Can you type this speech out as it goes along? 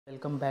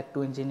Welcome back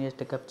to Ingenious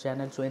TechHub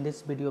channel. So in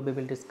this video we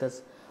will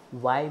discuss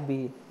why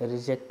we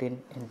reject in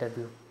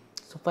interview.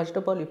 So first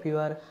of all, if you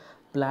are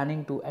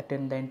planning to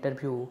attend the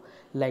interview,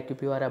 like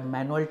if you are a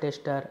manual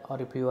tester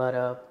or if you are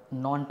a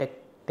non-tech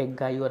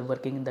guy, you are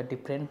working in the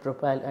different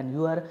profile and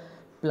you are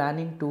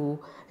planning to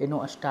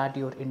start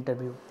your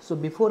interview. So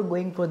before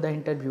going for the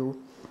interview,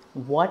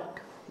 what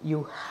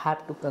you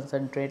have to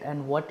concentrate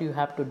and what you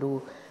have to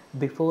do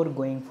before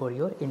going for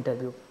your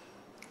interview.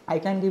 I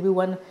can give you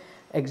one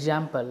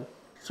example.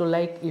 So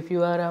like if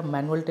you are a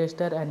manual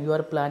tester and you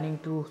are planning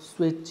to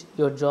switch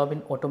your job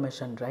in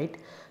automation, right?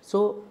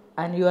 So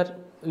and you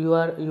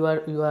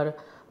are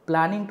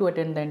planning to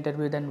attend the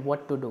interview, then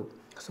what to do?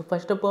 So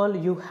first of all,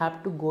 you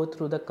have to go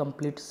through the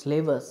complete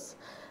syllabus,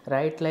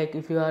 right? Like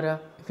if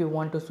you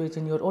want to switch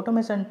in your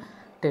automation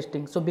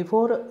testing, so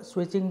before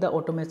switching the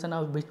automation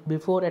or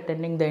before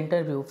attending the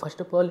interview,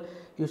 first of all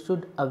you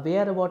should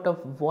aware about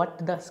of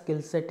what the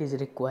skill set is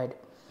required.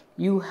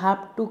 You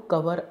have to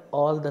cover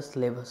all the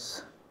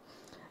syllabus.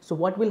 So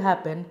what will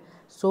happen?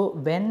 So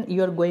when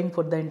you are going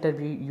for the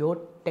interview, your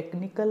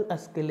technical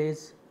skill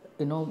is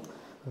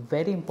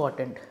very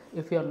important.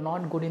 If you are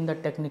not good in the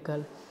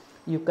technical,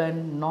 you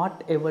can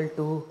not able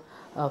to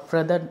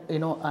further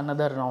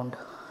another round,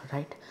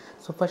 right?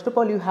 So first of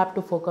all you have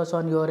to focus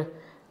on your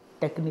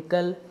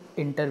technical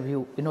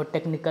interview,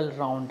 technical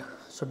round.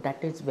 So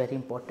that is very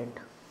important.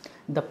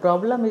 The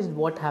problem is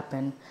what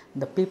happened,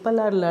 the people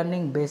are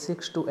learning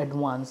basics to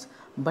advance,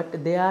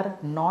 but they are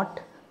not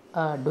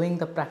doing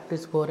the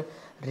practice for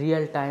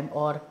real time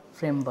or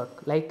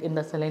framework. Like in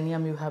the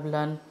Selenium you have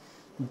learned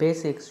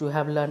basics, you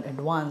have learned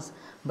advanced,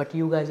 but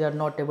you guys are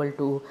not able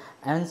to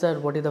answer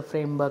what is the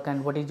framework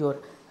and what is your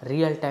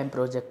real time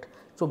project.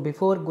 So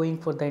before going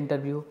for the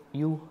interview,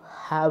 you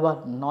have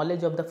a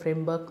knowledge of the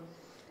framework,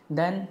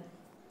 then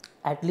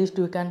at least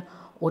you can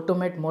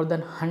automate more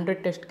than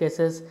 100 test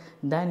cases,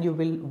 then you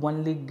will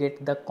only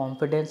get the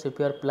confidence if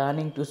you are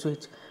planning to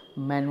switch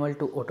manual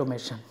to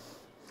automation.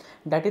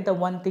 That is the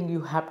one thing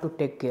you have to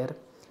take care.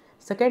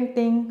 Second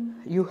thing,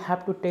 you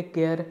have to take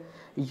care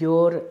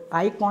your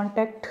eye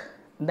contact,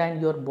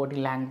 then your body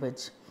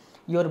language.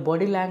 Your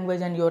body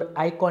language and your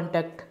eye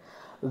contact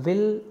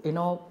will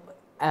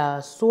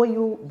show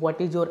you what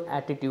is your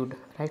attitude,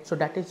 right? So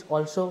that is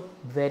also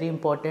very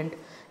important.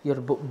 Your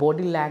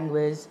body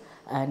language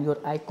and your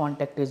eye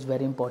contact is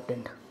very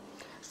important.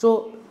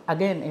 So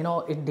again,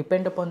 it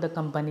depends upon the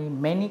company.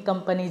 Many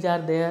companies are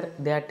there,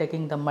 they are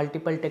taking the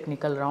multiple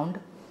technical round.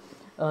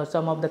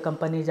 Some of the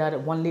companies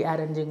are only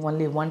arranging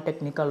only one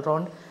technical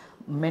round.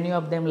 Many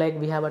of them, like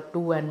we have a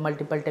two and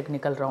multiple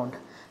technical round,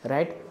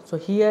 right? So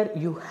here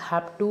you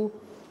have to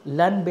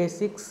learn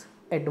basics,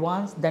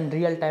 advanced, then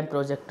real time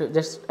project.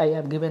 Just I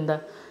have given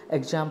the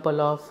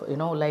example of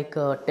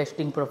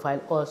testing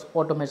profile or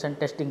automation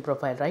testing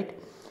profile, right?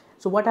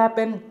 So what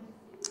happened,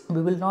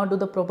 we will not do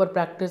the proper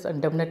practice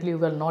and definitely you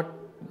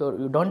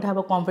don't have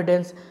a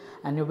confidence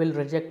and you will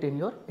reject in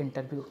your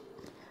interview.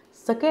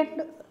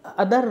 Second,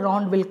 other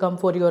round will come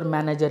for your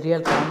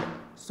managerial round.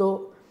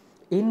 So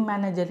in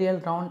managerial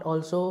round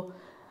also,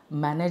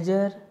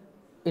 manager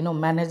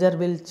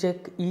will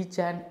check each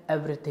and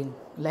everything,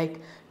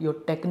 like your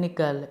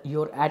technical,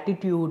 your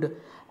attitude,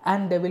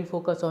 and they will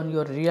focus on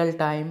your real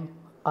time,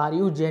 are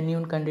you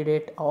genuine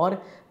candidate, or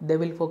they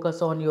will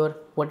focus on your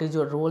what is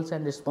your roles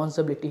and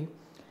responsibility.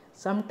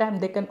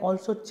 Sometimes they can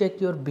also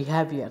check your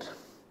behavior,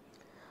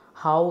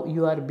 how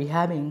you are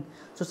behaving.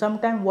 So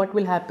sometimes what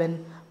will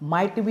happen,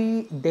 might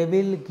be they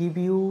will give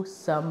you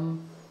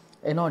some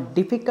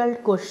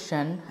difficult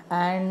question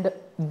and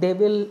they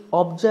will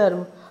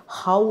observe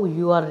how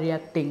you are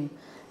reacting.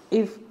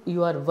 If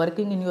you are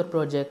working in your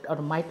project, or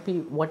might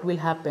be what will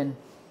happen,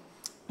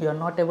 you are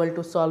not able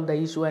to solve the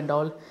issue and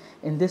all,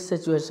 in this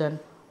situation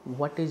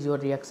what is your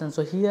reaction?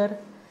 So here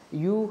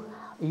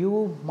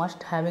you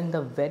must having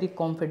the very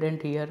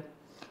confident here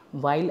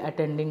while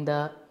attending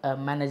the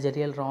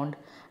managerial round,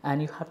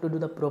 and you have to do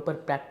the proper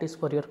practice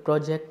for your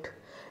project,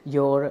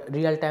 your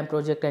real time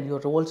project, and your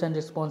roles and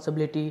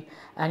responsibility.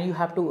 And you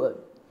have to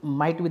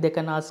might be they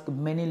can ask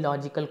many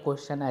logical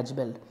question as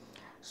well.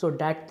 So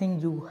that thing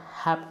you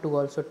have to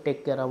also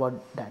take care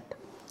about that.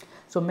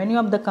 So many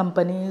of the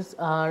companies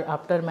are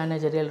after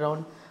managerial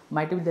round,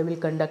 might be they will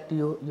conduct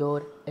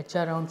your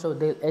HR round. So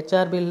the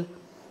HR will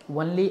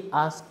only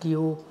ask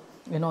you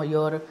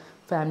your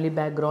family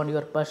background,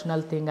 your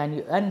personal thing,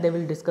 and they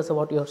will discuss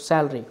about your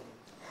salary.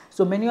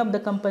 So many of the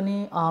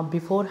company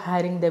before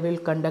hiring they will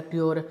conduct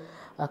your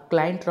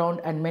client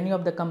round, and many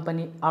of the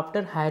company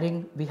after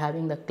hiring we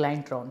having the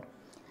client round.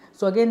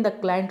 So again, the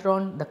client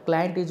round, the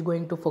client is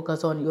going to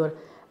focus on your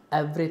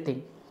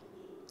everything.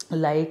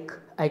 Like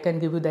I can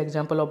give you the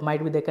example of,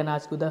 might be they can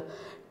ask you the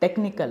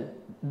technical,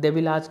 they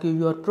will ask you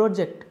your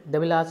project, they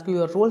will ask you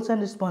your roles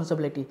and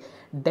responsibility,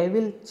 they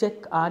will check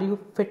are you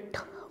fit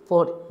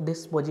for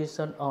this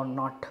position or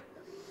not.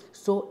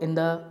 So in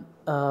the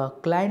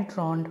client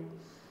round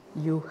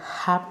you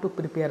have to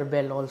prepare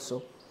well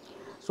also.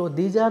 So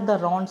these are the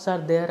rounds are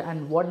there,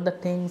 and what the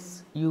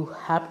things you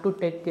have to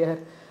take care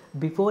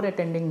before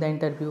attending the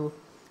interview.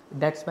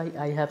 That's why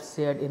I have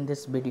shared in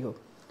this video.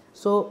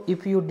 So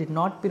if you did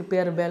not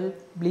prepare well,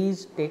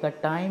 please take a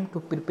time to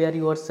prepare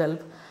yourself.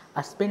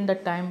 Spend the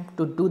time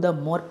to do the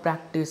more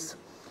practice.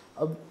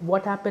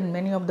 What happened,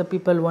 many of the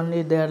people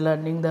only they are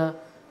learning the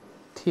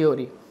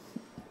theory.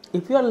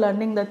 If you are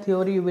learning the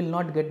theory, you will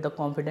not get the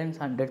confidence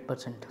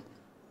 100%.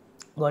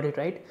 Got it,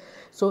 right?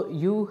 So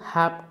you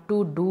have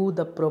to do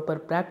the proper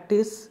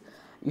practice.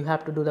 You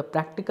have to do the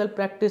practical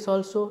practice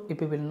also.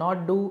 If you will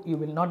not do, you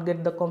will not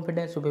get the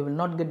confidence. If you will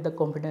not get the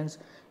confidence,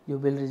 you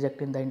will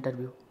reject in the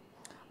interview.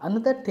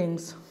 Another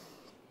things,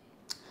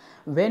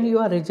 when you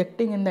are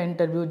rejecting in the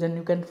interview, then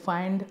you can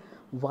find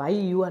why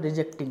you are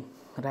rejecting,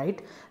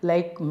 right?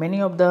 Like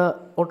many of the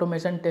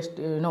automation test,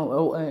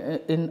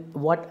 in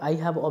what I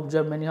have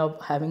observed, many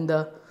of having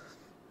the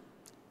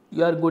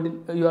you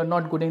are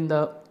not good in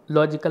the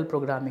logical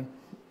programming,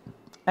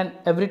 and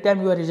every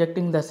time you are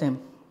rejecting the same.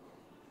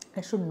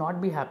 It should not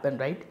be happen,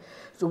 right?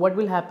 So what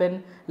will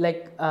happen,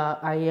 like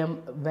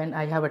when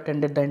I have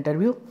attended the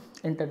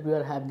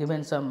interviewer have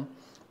given some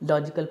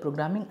logical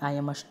programming, I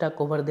am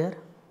stuck over there,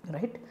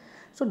 right?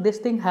 So this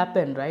thing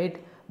happen, right?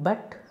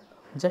 But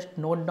just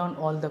note down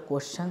all the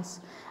questions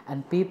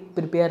and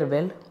prepare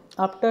well.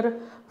 After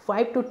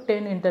 5 to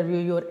 10 interview,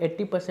 your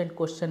 80%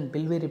 question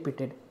will be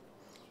repeated,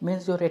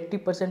 means your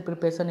 80%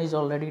 preparation is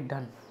already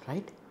done,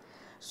 right?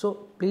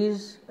 So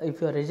please,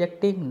 if you are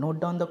rejecting, note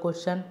down the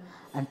question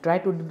and try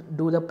to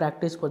do the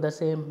practice for the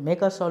same.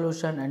 Make a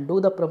solution and do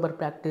the proper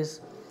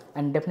practice,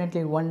 and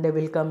definitely one day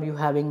will come you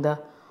having the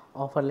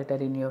offer letter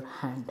in your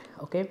hand.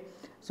 Okay,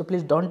 so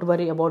please don't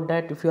worry about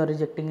that. If you are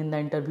rejecting in the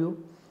interview,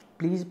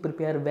 please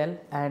prepare well.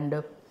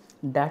 And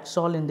that's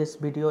all in this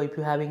video. If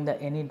you having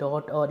the any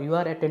doubt, or you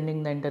are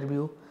attending the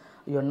interview,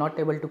 you are not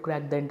able to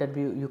crack the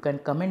interview, you can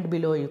comment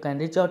below, you can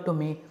reach out to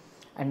me,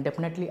 and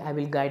definitely I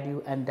will guide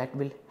you, and that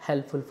will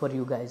helpful for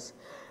you guys.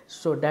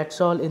 So that's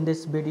all in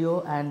this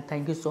video, and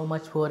thank you so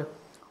much for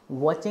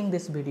watching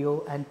this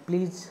video, and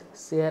please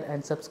share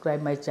and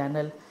subscribe my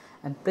channel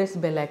and press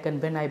bell icon.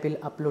 When I will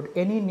upload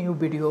any new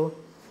video,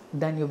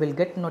 then you will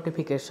get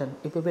notification.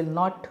 If you will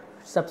not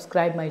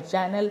subscribe my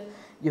channel,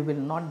 you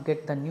will not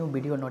get the new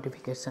video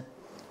notification.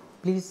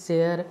 Please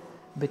share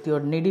with your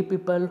needy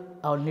people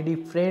or needy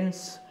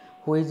friends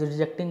who is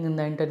rejecting in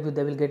the interview.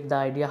 They will get the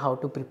idea how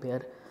to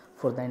prepare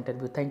for the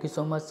interview. Thank you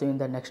so much. See you in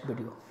the next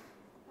video.